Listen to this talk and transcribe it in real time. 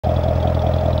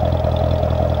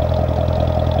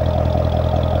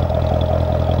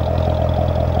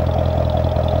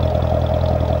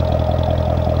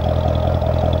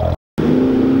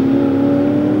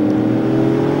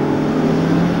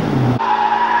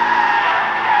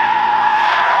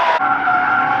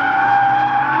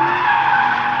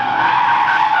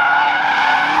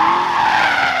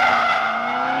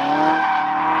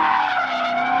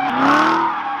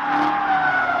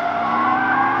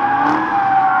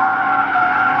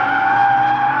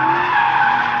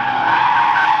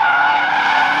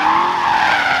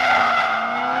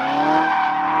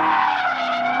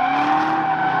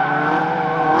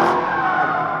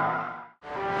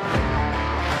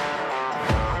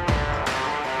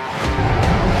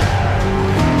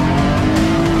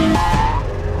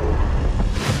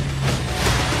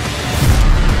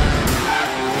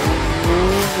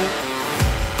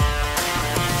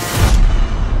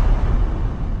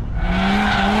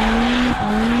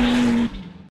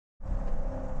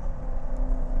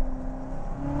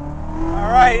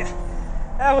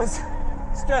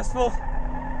people.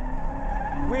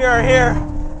 We are here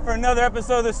for another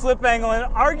episode of the Slip Angle,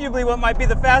 and arguably what might be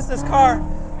the fastest car,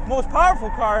 most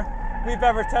powerful car we've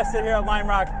ever tested here at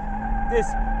Limerock. This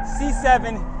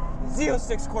C7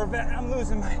 Z06 Corvette. I'm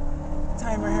losing my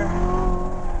timer here.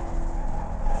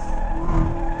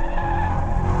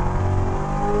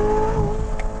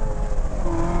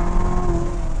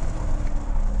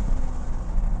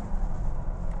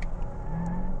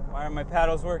 Why aren't my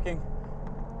paddles working?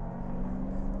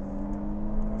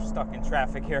 We're stuck in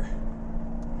traffic here.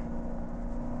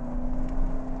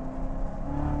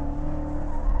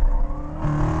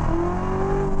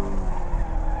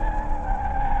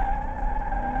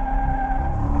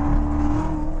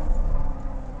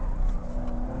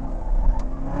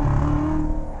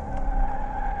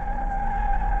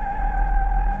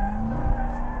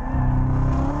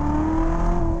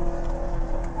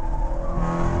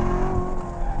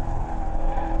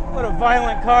 What a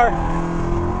violent car.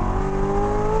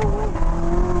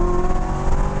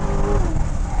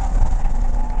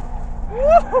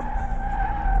 Woo!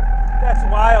 That's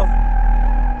wild.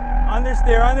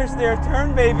 Understeer,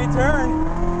 turn baby, turn.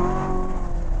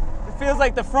 It feels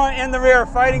like the front and the rear are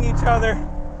fighting each other.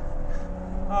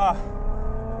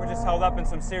 We're just held up in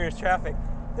some serious traffic.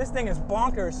 This thing is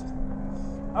bonkers.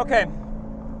 Okay,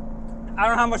 I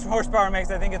don't know how much horsepower it makes.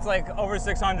 I think it's like over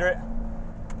 600.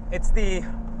 It's the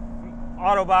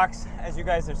auto box, as you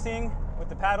guys are seeing, with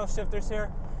the paddle shifters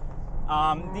here.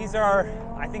 These are,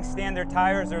 I think, standard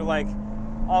tires, or like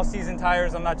all-season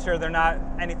tires. I'm not sure. They're not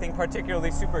anything particularly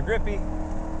super grippy. We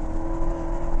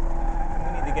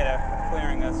need to get a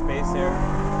clearing of space here.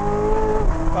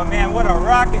 But man, what a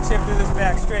rocket ship through this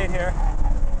back straight here.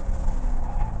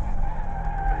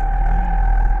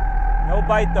 No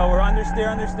bite though. We're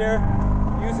understeer,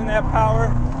 using that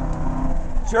power.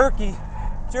 Jerky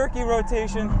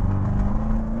rotation.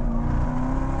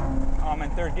 I'm in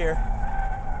third gear.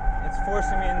 It's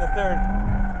forcing me into third.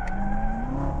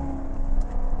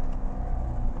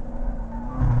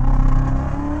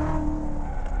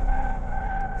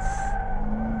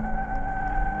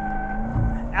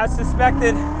 As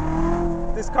suspected,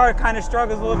 this car kind of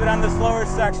struggles a little bit on the slower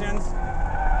sections.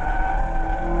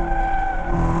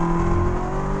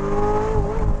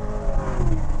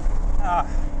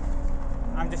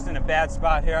 I'm just in a bad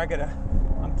spot here.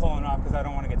 I'm pulling off because I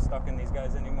don't want to get stuck in these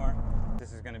guys anymore.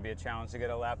 This is going to be a challenge to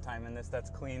get a lap time in this that's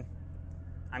clean.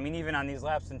 I mean, even on these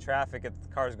laps in traffic, the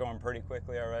car's going pretty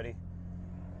quickly already.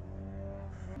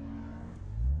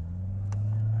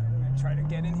 I'm going to try to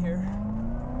get in here.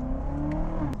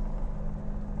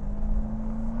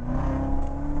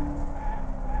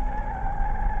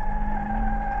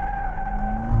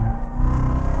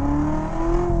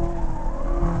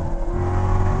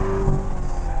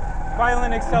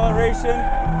 Violent acceleration.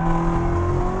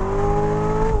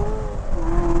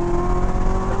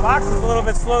 The box is a little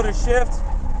bit slow to shift.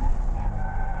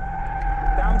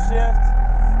 Downshift.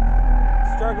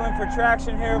 Struggling for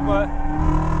traction here, but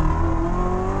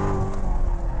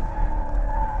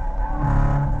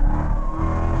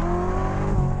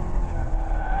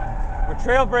we're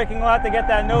trail braking a lot to get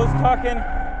that nose tucking.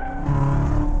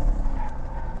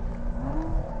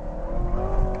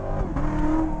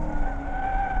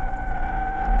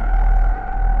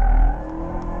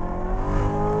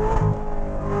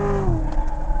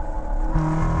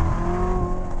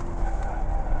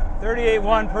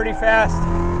 Pretty fast.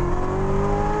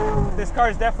 This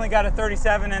car's definitely got a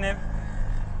 37 in it,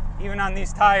 even on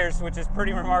these tires, which is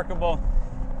pretty remarkable.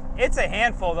 It's a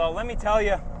handful though, let me tell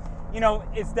you. You know,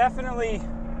 it's definitely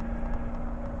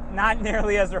not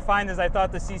nearly as refined as I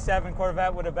thought the C7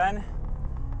 Corvette would have been.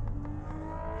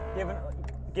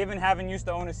 Given having used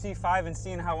to own a C5 and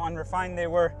seeing how unrefined they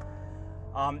were,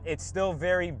 it's still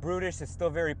very brutish, it's still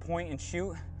very point and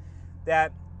shoot.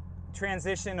 That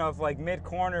transition of like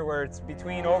mid-corner where it's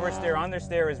between oversteer,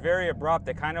 understeer is very abrupt.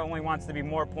 It kind of only wants to be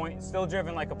more point, still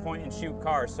driven like a point and shoot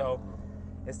car. So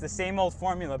it's the same old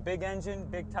formula: big engine,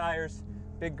 big tires,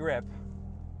 big grip.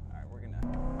 All right, we're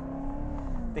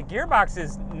gonna. The gearbox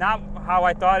is not how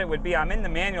I thought it would be. I'm in the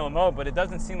manual mode, but it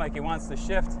doesn't seem like it wants to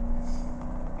shift.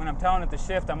 When I'm telling it to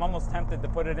shift, I'm almost tempted to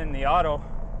put it in the auto.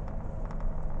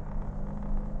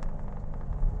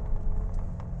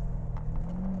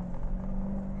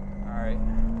 All right,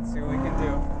 let's see what we can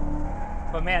do.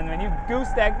 But man, when you goose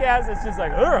that gas, it's just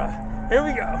like, ugh, here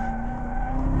we go.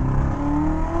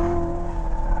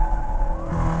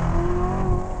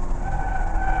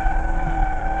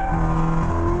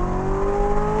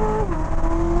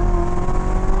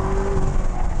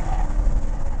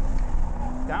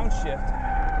 Downshift.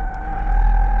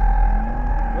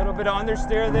 A little bit of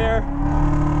understeer there.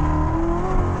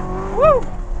 Woo!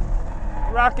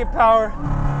 rocket power.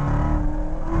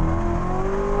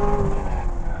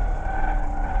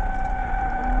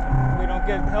 We don't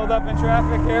get held up in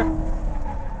traffic here.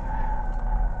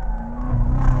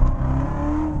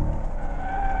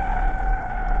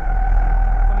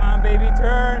 Come on, baby,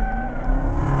 turn.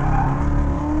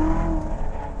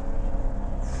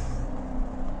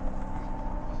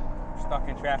 Stuck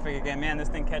in traffic again. Man, this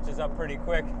thing catches up pretty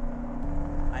quick.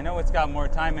 I know it's got more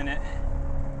time in it.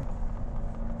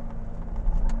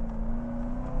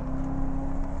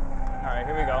 All right,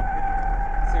 here we go.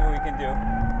 Let's see what we can do.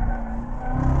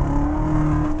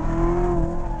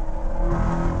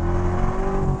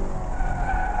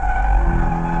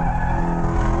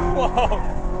 Whoa.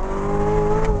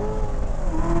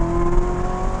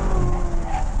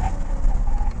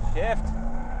 Shift.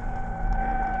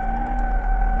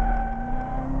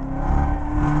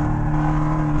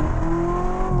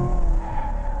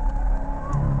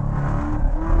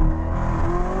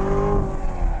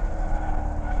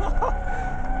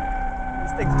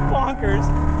 This thing's bonkers.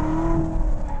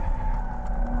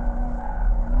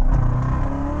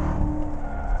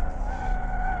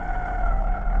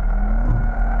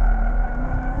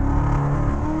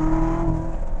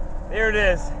 There it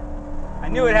is. I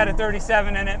knew it had a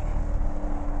 37 in it.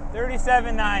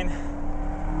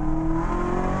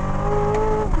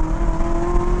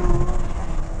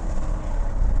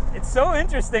 37.9. It's so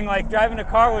interesting, like driving a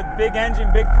car with big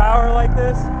engine, big power like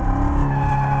this.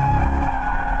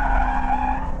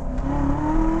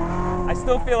 I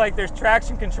still feel like there's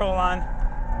traction control on.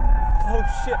 Oh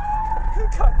shit!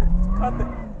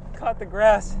 Caught the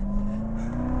grass.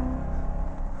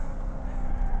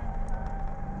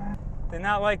 Did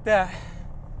not like that.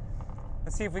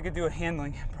 Let's see if we could do a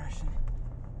handling impression.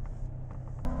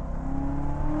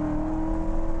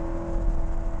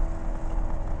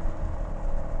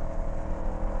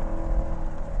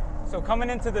 So coming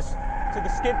into the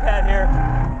skid pad here,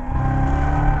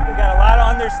 we got a lot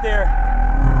of understeer.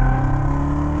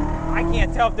 I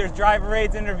can't tell if there's driver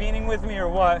aids intervening with me or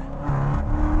what.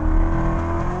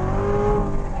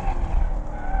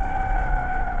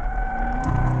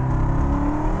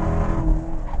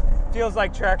 Feels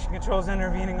like traction control's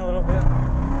intervening a little bit.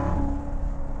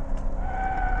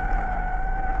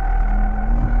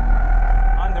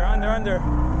 Under.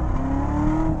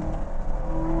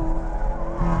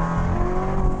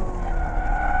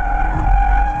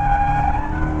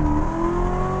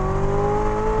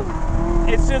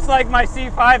 It's just like my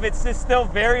C5, it's just still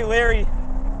very leery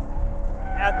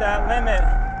at that limit.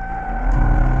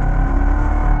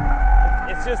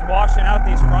 It's just washing out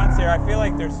these fronts here. I feel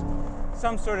like there's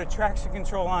some sort of traction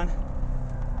control on.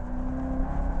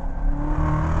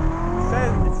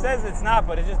 It says it's not,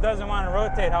 but it just doesn't want to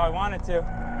rotate how I want it to.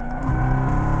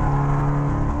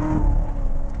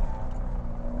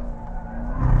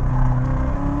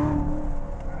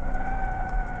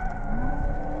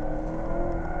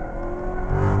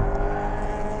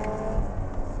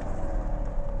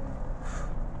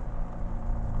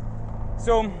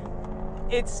 So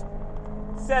it's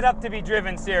set up to be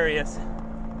driven serious.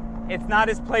 It's not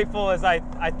as playful as I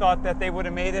thought that they would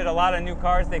have made it. A lot of new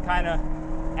cars, they kind of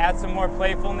add some more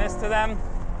playfulness to them.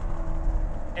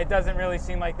 It doesn't really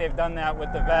seem like they've done that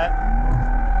with the Vet.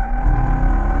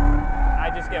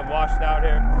 I just get washed out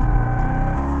here.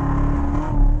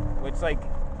 Which like,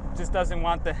 just doesn't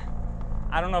want the,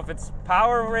 I don't know if it's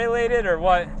power related or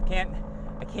what. I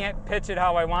can't pitch it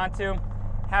how I want to.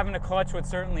 Having a clutch would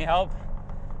certainly help.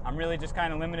 I'm really just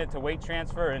kind of limited to weight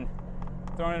transfer and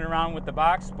throwing it around with the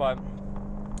box, but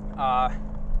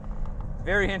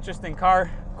very interesting car,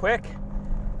 quick,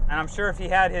 and I'm sure if he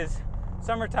had his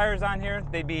summer tires on here,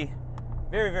 they'd be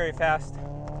very, very fast.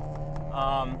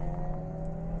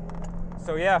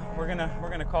 So yeah, we're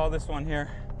gonna call this one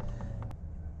here.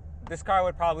 This car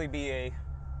would probably be a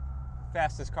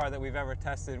fastest car that we've ever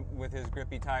tested with his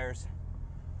grippy tires.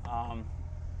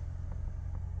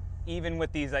 Even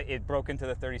with these, it broke into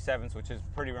the 37s, which is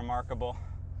pretty remarkable.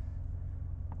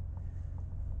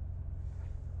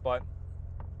 But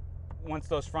once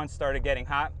those fronts started getting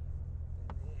hot,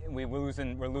 we're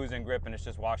losing grip, and it's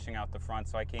just washing out the front.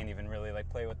 So I can't even really like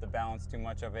play with the balance too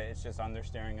much of it. It's just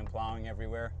understeering and plowing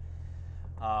everywhere.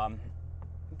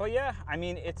 But yeah, I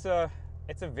mean, it's a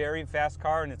very fast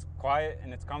car, and it's quiet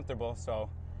and it's comfortable. So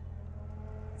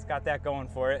it's got that going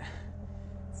for it.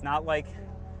 It's not like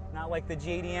the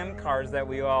JDM cars that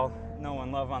we all know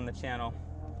and love on the channel.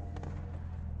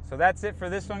 So that's it for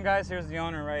this one, guys. Here's the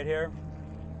owner right here.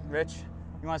 Rich,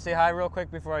 you want to say hi real quick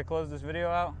before I close this video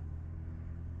out?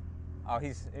 Oh, he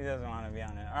doesn't want to be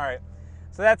on it. All right,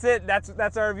 so that's it.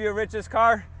 That's our review of Rich's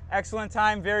car. Excellent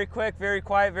time, very quick, very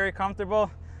quiet, very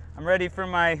comfortable. I'm ready for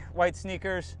my white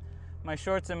sneakers, my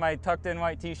shorts, and my tucked in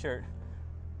white t-shirt.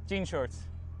 Jean shorts.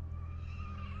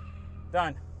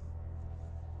 Done.